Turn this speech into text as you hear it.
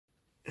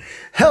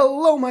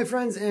Hello, my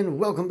friends, and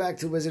welcome back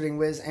to Wizarding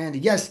Wiz. And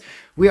yes,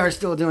 we are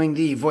still doing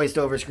the voiced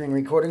over screen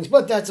recordings,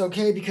 but that's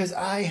okay because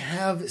I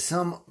have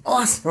some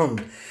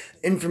awesome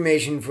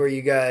information for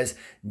you guys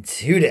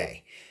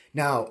today.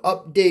 Now,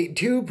 update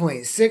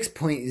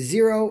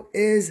 2.6.0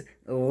 is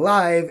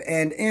live,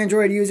 and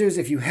Android users,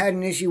 if you had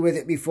an issue with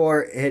it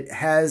before, it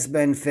has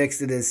been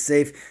fixed. It is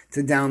safe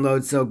to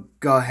download, so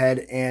go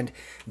ahead and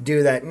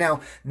do that.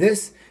 Now,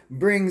 this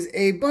brings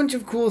a bunch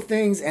of cool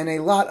things and a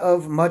lot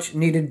of much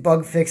needed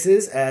bug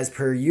fixes as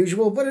per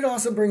usual, but it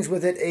also brings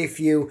with it a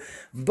few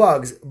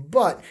bugs.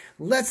 But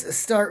let's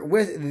start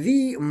with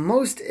the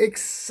most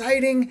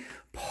exciting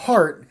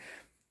part,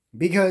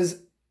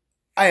 because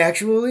I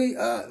actually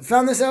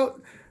found this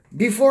out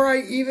before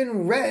I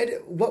even read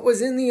what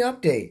was in the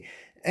update.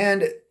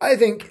 And I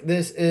think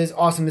this is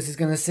awesome. This is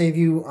going to save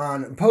you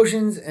on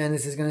potions, and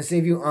this is going to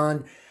save you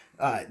on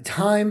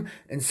time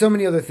and so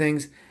many other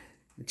things.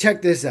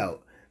 Check this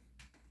out.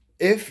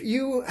 If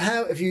you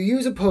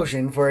use a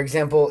potion, for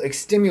example,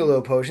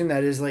 Extimulo potion,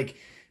 that is like,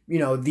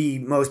 the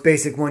most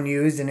basic one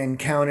used in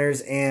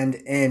encounters and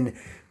in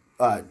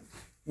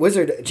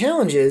wizard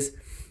challenges,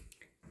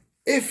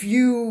 if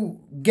you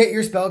get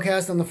your spell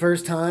cast on the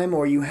first time,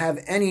 or you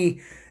have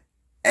any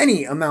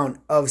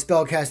amount of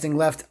spell casting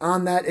left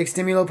on that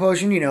Extimulo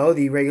potion,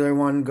 the regular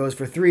one goes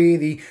for 3,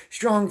 the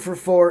strong for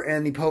 4,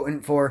 and the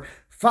potent for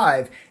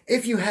 5.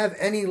 If you have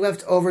any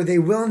left over, they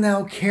will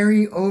now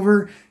carry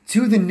over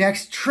to the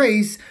next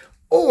trace,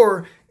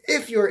 or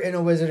if you're in a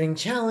wizarding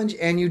challenge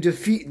and you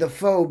defeat the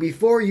foe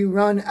before you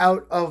run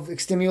out of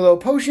Extimulo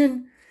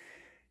potion,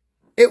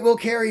 it will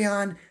carry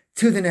on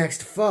to the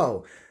next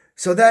foe.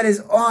 So that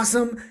is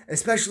awesome,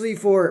 especially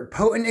for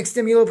potent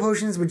Extimulo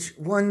potions, which,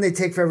 1, they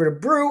take forever to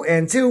brew,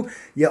 and 2,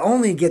 you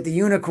only get the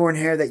unicorn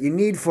hair that you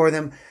need for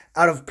them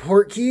out of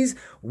port keys.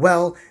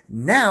 Well,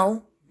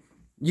 now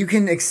you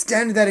can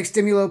extend that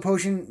Extimulo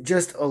potion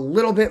just a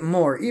little bit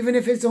more. Even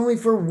if it's only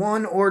for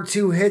 1 or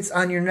 2 hits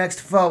on your next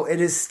foe, it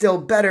is still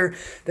better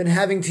than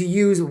having to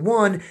use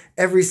 1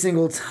 every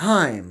single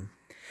time.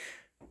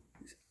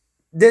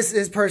 This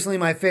is personally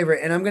my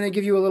favorite, and I'm going to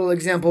give you a little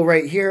example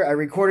right here. I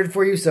recorded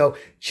for you, so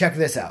check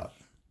this out.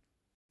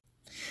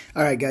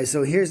 Alright guys,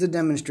 so here's the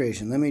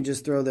demonstration. Let me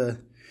just throw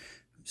the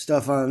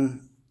stuff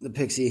on the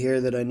pixie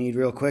here that I need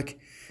real quick,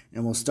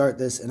 and we'll start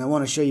this. And I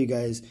want to show you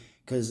guys,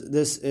 because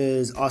this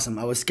is awesome.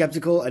 I was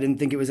skeptical. I didn't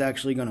think it was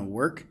actually going to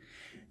work,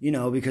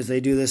 because they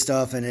do this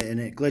stuff and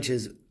it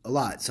glitches a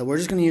lot. So we're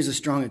just going to use a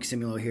strong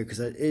Extimulo here, because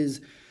that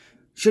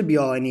should be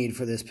all I need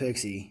for this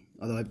pixie.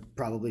 Although I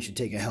probably should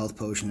take a health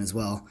potion as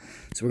well.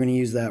 So we're going to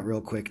use that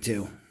real quick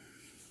too.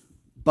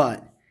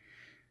 But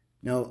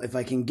now, if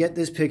I can get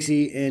this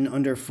pixie in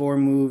under 4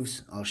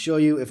 moves, I'll show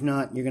you. If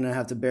not, you're going to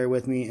have to bear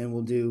with me, and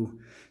we'll do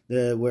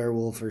the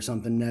werewolf or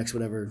something next,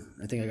 whatever.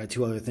 I think I got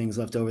 2 other things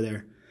left over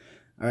there.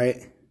 All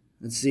right.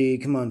 Let's see.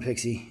 Come on,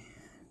 pixie.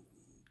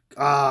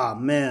 Ah,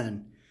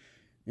 man.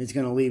 It's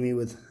going to leave me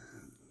with...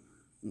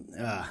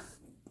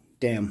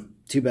 damn.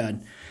 Too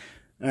bad.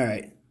 All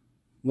right.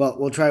 Well,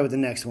 we'll try with the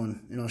next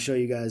one, and I'll show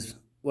you guys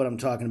what I'm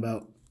talking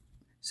about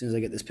as soon as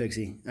I get this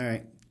pixie. All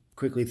right.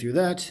 Quickly through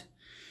that.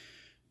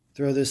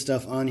 Throw this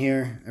stuff on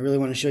here. I really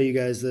want to show you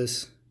guys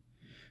this.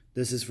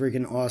 This is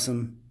freaking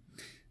awesome.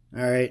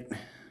 All right.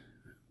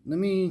 Let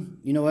me...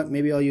 You know what?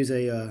 Maybe I'll use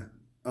a...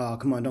 oh,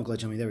 come on. Don't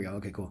glitch on me. There we go.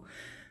 Okay, cool.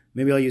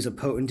 Maybe I'll use a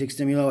potent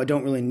Extimulo. I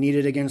don't really need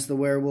it against the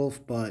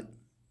werewolf, but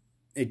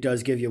it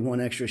does give you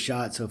 1 extra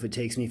shot. So if it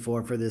takes me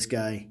 4 for this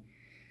guy,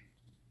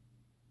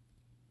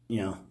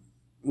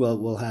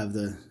 we'll have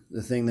the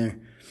thing there.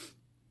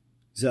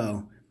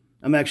 So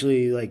I'm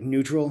actually like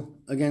neutral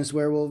against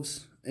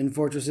werewolves in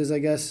fortresses, I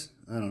guess.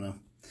 I don't know.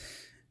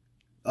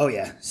 Oh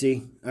yeah,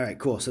 see? All right,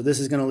 cool. So this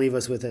is going to leave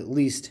us with at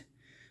least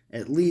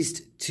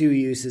 2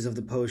 uses of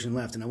the potion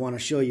left, and I want to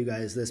show you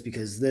guys this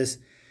because this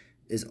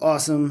is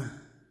awesome.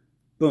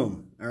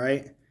 Boom, all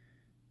right?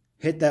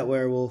 Hit that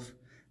werewolf.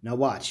 Now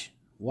watch,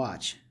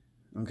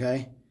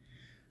 okay?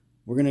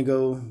 We're going to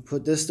go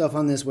put this stuff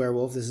on this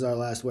werewolf. This is our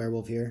last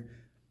werewolf here.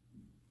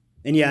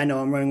 And yeah, I know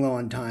I'm running low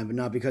on time, but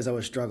not because I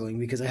was struggling,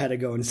 because I had to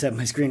go and set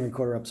my screen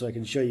recorder up so I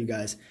can show you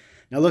guys.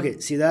 Now look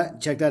at, see that?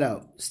 Check that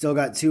out. Still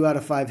got 2 out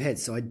of 5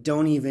 hits, so I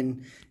don't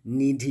even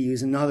need to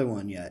use another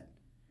one yet.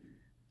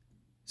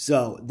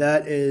 So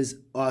that is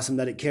awesome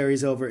that it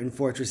carries over in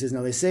fortresses.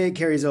 Now they say it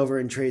carries over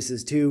in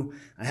traces too.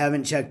 I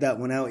haven't checked that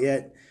one out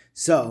yet,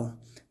 so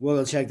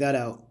we'll check that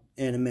out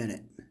in a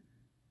minute.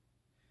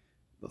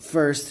 But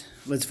first,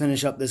 let's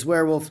finish up this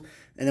werewolf,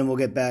 and then we'll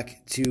get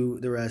back to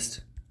the rest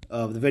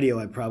of the video.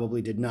 I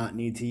probably did not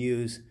need to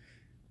use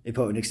a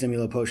potent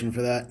Extimulo potion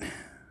for that,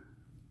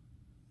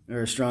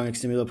 or a strong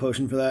Extimulo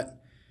potion for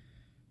that.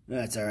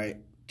 That's all right.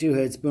 2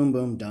 hits, boom,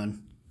 boom,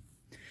 done.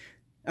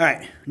 All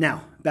right,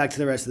 now back to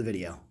the rest of the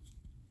video.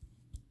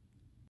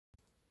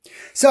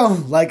 So,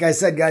 like I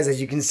said, guys, as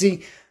you can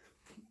see,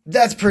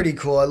 that's pretty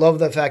cool. I love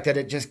the fact that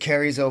it just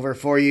carries over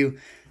for you,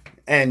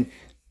 and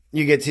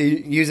you get to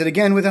use it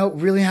again without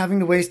really having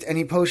to waste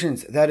any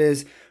potions. That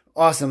is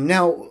awesome.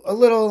 Now, a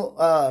little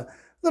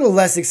little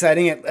less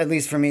exciting, at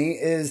least for me,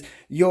 is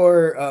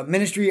your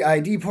ministry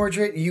ID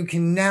portrait. You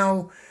can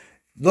now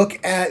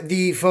look at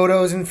the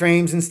photos and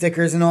frames and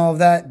stickers and all of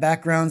that,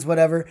 backgrounds,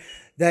 whatever,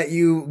 that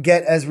you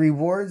get as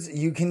rewards.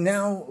 You can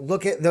now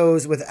look at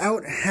those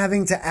without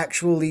having to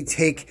actually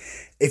take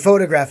a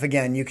photograph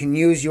again. You can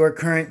use your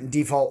current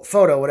default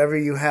photo, whatever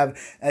you have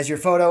as your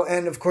photo.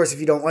 And of course, if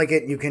you don't like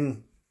it, you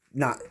can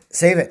not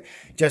save it,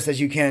 just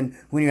as you can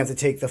when you have to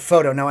take the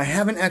photo. Now, I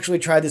haven't actually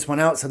tried this one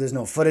out, so there's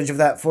no footage of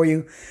that for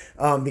you,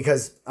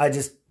 because I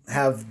just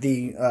have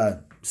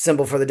the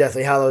symbol for the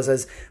Deathly Hallows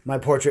as my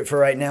portrait for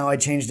right now. I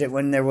changed it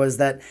when there was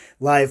that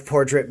live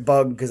portrait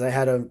bug because I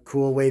had a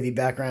cool wavy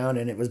background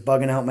and it was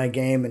bugging out my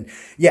game. And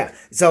yeah,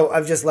 so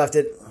I've just left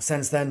it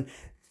since then.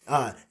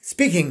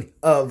 Speaking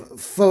of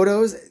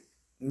photos,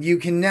 you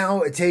can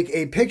now take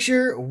a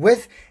picture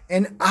with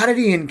an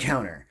oddity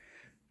encounter.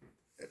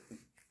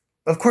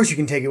 Of course you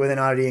can take it with an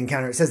oddity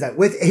encounter. It says that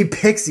with a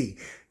pixie.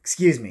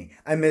 Excuse me,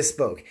 I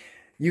misspoke.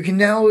 You can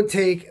now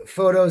take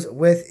photos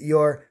with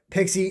your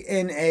pixie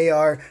in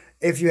AR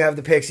if you have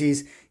the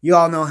pixies. You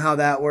all know how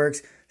that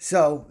works.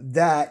 So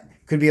that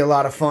could be a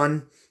lot of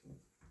fun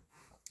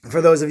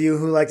for those of you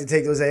who like to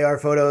take those AR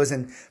photos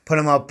and put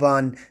them up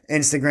on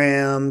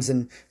Instagrams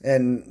and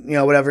you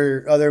know,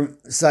 whatever other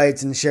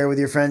sites and share with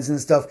your friends and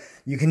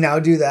stuff. You can now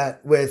do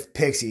that with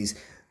pixies.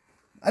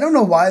 I don't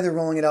know why they're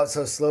rolling it out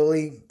so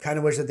slowly. Kind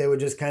of wish that they would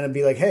just kind of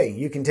be like, hey,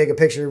 you can take a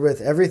picture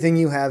with everything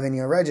you have in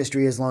your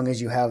registry as long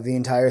as you have the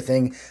entire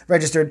thing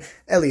registered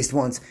at least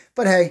once.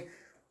 But hey,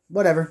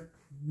 whatever.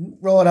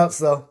 Roll it out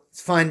slow.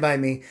 It's fine by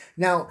me.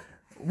 Now,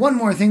 one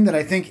more thing that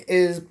I think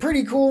is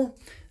pretty cool,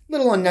 a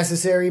little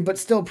unnecessary, but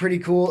still pretty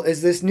cool,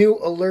 is this new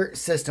alert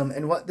system.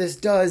 And what this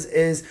does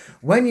is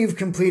when you've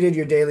completed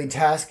your daily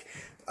task,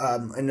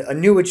 a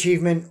new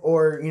achievement,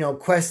 or, you know,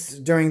 quests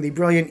during the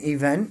Brilliant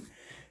event,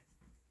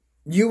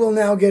 you will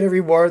now get a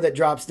reward that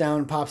drops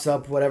down, pops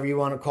up, whatever you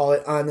want to call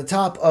it, on the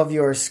top of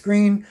your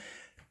screen,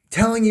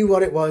 telling you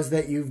what it was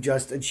that you've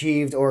just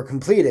achieved or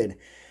completed.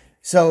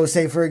 So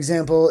say, for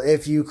example,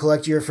 if you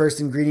collect your first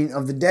ingredient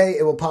of the day,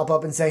 it will pop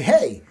up and say,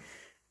 hey,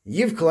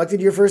 you've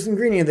collected your first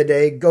ingredient of the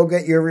day, go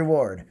get your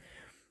reward.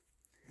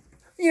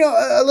 You know,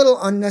 a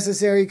little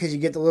unnecessary because you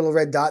get the little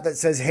red dot that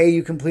says, hey,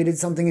 you completed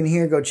something in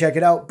here, go check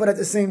it out. But at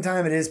the same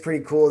time, it is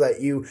pretty cool that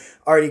you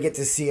already get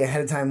to see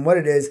ahead of time what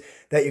it is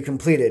that you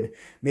completed.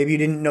 Maybe you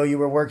didn't know you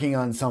were working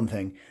on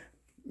something,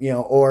 you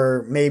know,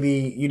 or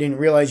maybe you didn't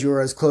realize you were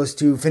as close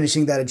to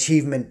finishing that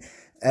achievement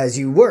as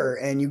you were,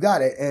 and you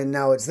got it, and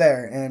now it's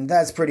there. And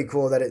that's pretty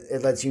cool that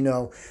it lets you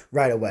know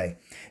right away.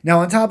 Now,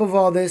 on top of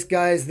all this,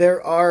 guys,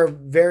 there are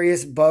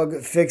various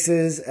bug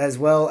fixes as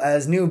well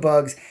as new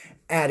bugs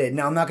added.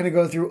 Now, I'm not going to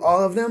go through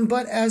all of them,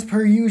 but as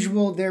per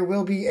usual, there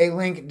will be a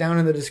link down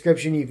in the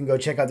description. You can go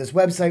check out this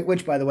website,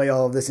 which, by the way,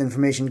 all of this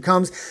information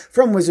comes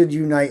from Wizard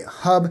Unite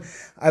Hub.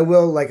 I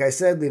will, like I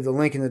said, leave the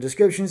link in the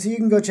description so you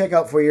can go check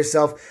out for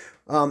yourself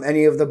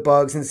any of the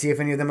bugs and see if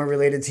any of them are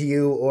related to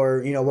you,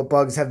 or, you know, what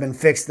bugs have been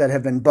fixed that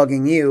have been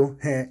bugging you.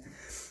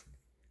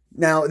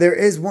 Now, there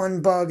is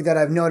one bug that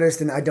I've noticed,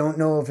 and I don't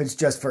know if it's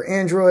just for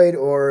Android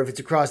or if it's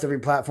across every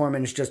platform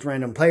and it's just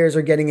random players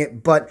are getting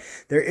it, but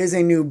there is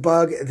a new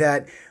bug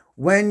that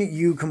when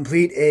you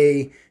complete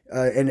a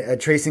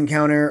trace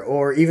encounter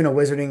or even a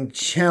wizarding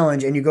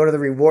challenge and you go to the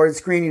reward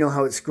screen, you know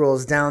how it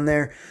scrolls down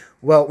there?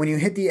 Well, when you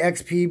hit the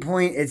XP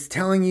point, it's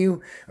telling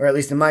you, or at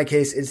least in my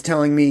case, it's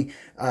telling me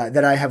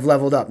that I have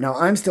leveled up. Now,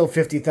 I'm still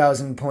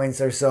 50,000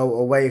 points or so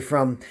away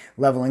from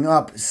leveling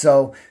up,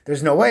 so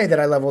there's no way that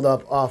I leveled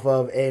up off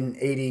of an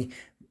 80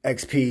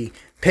 XP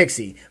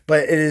pixie,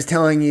 but it is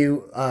telling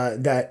you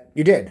that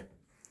you did.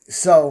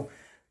 So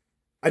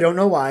I don't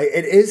know why.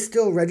 It is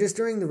still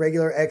registering the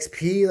regular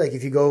XP. Like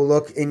if you go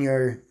look in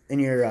your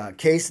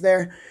case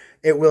there,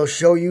 it will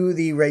show you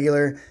the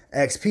regular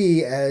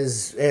XP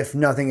as if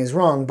nothing is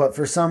wrong. But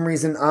for some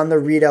reason, on the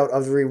readout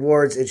of the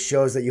rewards, it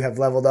shows that you have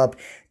leveled up,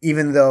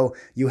 even though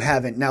you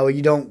haven't. Now,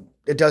 it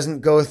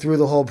doesn't go through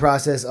the whole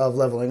process of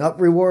leveling up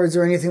rewards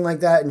or anything like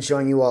that and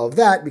showing you all of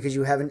that because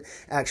you haven't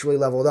actually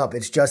leveled up.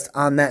 It's just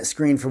on that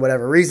screen for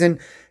whatever reason.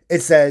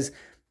 It says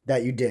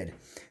that you did.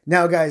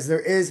 Now, guys,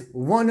 there is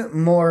one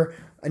more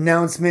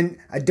announcement.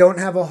 I don't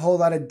have a whole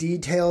lot of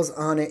details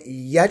on it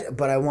yet,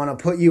 but I want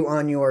to put you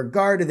on your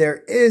guard.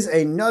 There is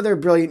another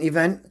Brilliant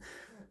event,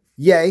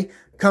 yay,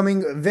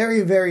 coming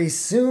very, very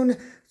soon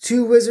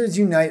to Wizards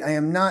Unite. I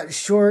am not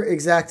sure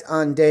exact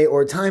on day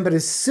or time, but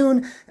as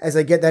soon as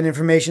I get that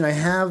information, I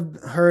have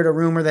heard a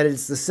rumor that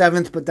it's the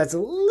 7th, but that's a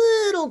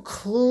little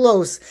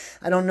close.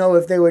 I don't know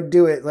if they would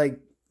do it like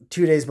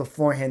 2 days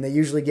beforehand. They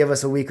usually give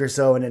us a week or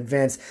so in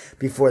advance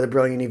before the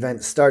Brilliant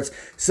event starts.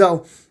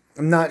 So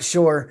I'm not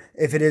sure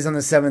if it is on the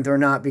 7th or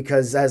not,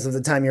 because as of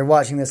the time you're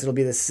watching this, it'll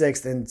be the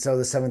 6th, and so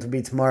the 7th will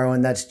be tomorrow,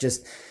 and that's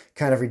just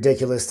kind of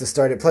ridiculous to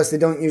start it. Plus, they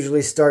don't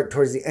usually start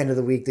towards the end of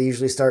the week. They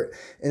usually start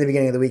in the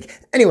beginning of the week.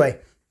 Anyway,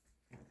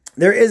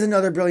 there is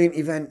another Brilliant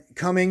event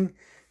coming,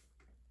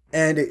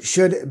 and it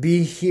should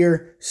be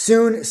here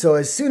soon. So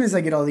as soon as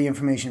I get all the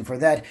information for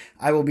that,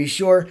 I will be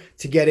sure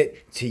to get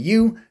it to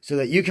you so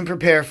that you can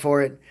prepare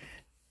for it.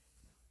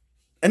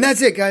 And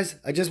that's it, guys.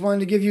 I just wanted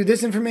to give you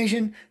this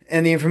information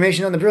and the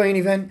information on the Brilliant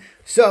event.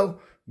 So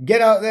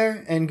get out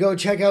there and go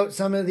check out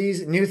some of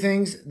these new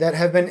things that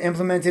have been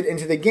implemented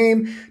into the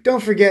game.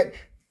 Don't forget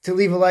to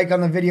leave a like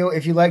on the video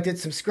if you liked it.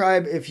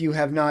 Subscribe if you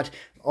have not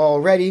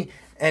already.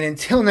 And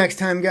until next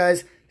time,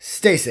 guys,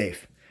 stay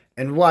safe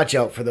and watch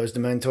out for those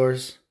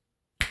Dementors.